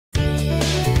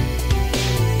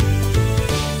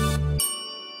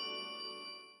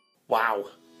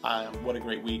What a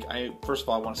great week. First of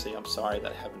all, I want to say I'm sorry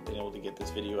that I haven't been able to get this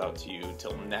video out to you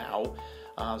till now.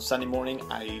 Sunday morning,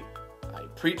 I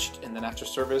preached, and then after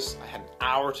service, I had an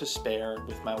hour to spare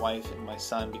with my wife and my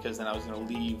son, because then I was going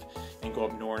to leave and go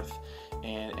up north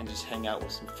and just hang out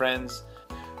with some friends.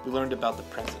 We learned about the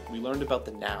present. We learned about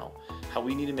the now, how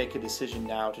we need to make a decision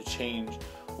now to change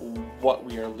what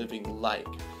we are living like.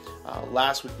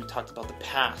 Last week we talked about the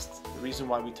past. The reason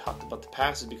why we talked about the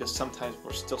past is because sometimes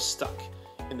we're still stuck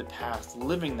in the past,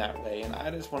 living that way. And I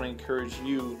just want to encourage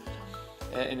you,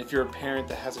 and if you're a parent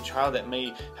that has a child that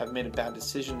may have made a bad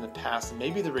decision in the past, and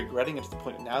maybe they're regretting it to the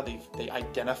point now they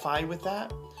identify with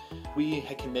that, we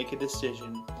can make a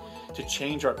decision to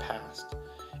change our past,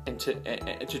 and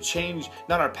to change,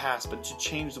 not our past, but to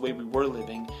change the way we were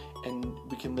living, and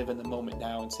we can live in the moment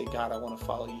now and say, God, I want to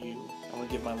follow you. I want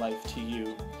to give my life to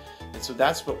you. And so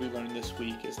that's what we learned this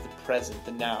week, is the present,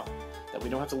 the now, that we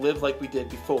don't have to live like we did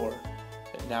before,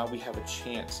 but now we have a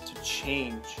chance to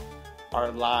change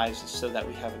our lives so that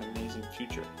we have an amazing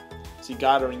future. See,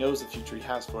 God already knows the future He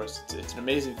has for us. It's an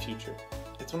amazing future.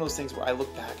 It's one of those things where I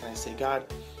look back and I say, God,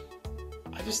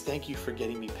 I just thank you for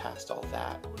getting me past all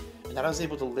that, and that I was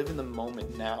able to live in the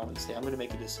moment now and say, I'm going to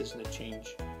make a decision to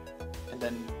change. And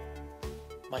then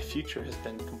my future has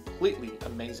been completely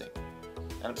amazing.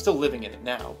 And I'm still living in it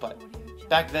now, but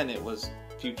back then it was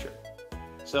future.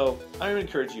 So I would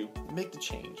encourage you, make the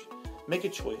change. Make a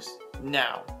choice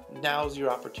now. Now's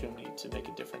your opportunity to make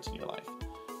a difference in your life.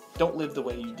 Don't live the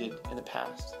way you did in the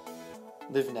past.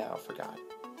 Live now for God.